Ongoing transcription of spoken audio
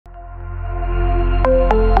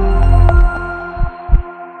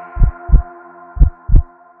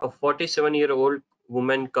47-year-old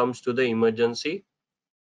woman comes to the emergency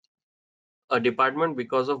department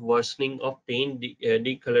because of worsening of pain,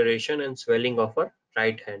 decoloration, and swelling of her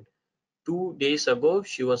right hand. 2 days ago,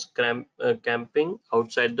 she was camping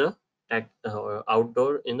outside the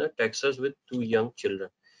outdoor in Texas with 2 young children.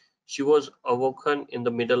 She was awoken in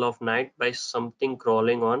the middle of night by something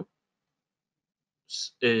crawling on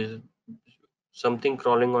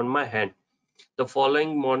my hand. The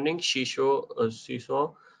following morning, she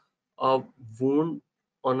saw a wound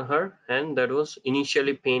on her hand that was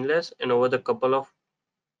initially painless, and over the couple of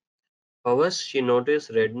hours, she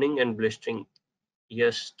noticed reddening and blistering.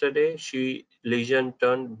 Yesterday, she lesion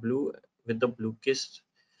turned blue with a blackish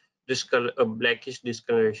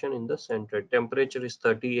discoloration in the center. Temperature is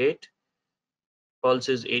 38, pulse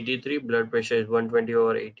is 83, blood pressure is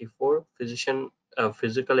 120/84.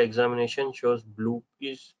 Physical examination shows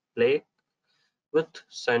bluish plaque with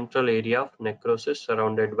central area of necrosis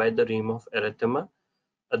surrounded by the rim of erythema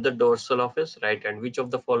at the dorsal of his right hand. Which of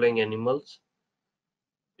the following animals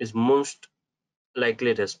is most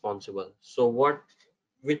likely responsible? So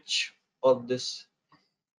which of this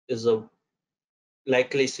is a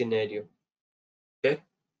likely scenario? Okay,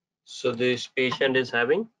 so this patient is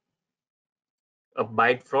having a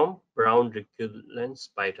bite from brown recurrent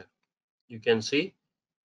spider. You can see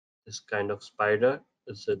this kind of spider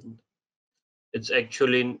it's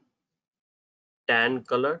actually tan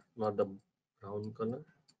color, not the brown color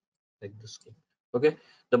like the skin. Okay,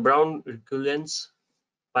 the brown recurrent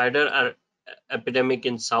spider are epidemic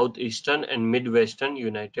in southeastern and midwestern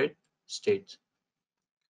United States.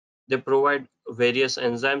 They provide various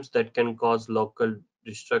enzymes that can cause local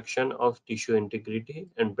destruction of tissue integrity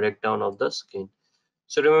and breakdown of the skin.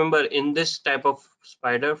 So remember, in this type of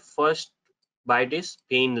spider, first bite is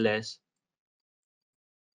painless,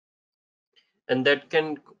 and that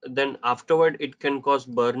can then afterward it can cause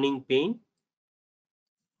burning pain.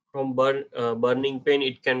 From burning pain,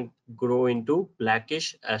 it can grow into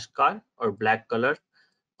blackish scar or black color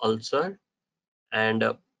ulcer, and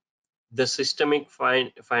the systemic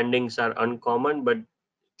findings are uncommon but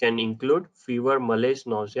can include fever, malaise,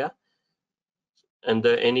 nausea, and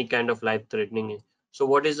any kind of life-threatening. So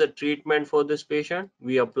what is the treatment for this patient?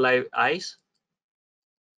 We apply ice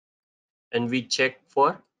and we check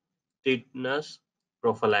for tetanus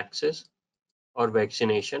prophylaxis or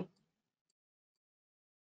vaccination.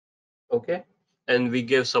 Okay, and we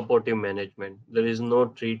give supportive management. There is no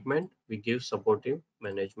treatment. We give supportive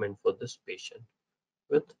management for this patient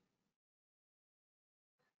with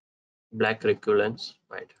black recurrent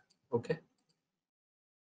spider. Okay,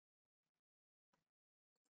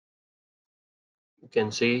 you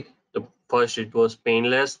can see the first it was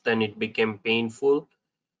painless, then it became painful,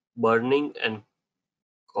 burning, and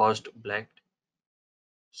caused black.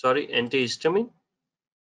 Sorry, antihistamine?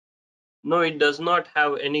 No, it does not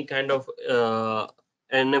have any kind of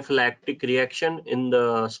anaphylactic reaction in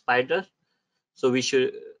the spider, so we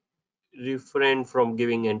should refrain from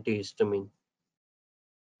giving antihistamine.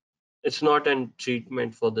 It's not a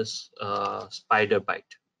treatment for this spider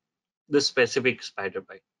bite, this specific spider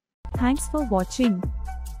bite. Thanks for watching.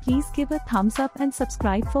 Please give a thumbs up and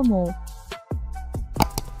subscribe for more.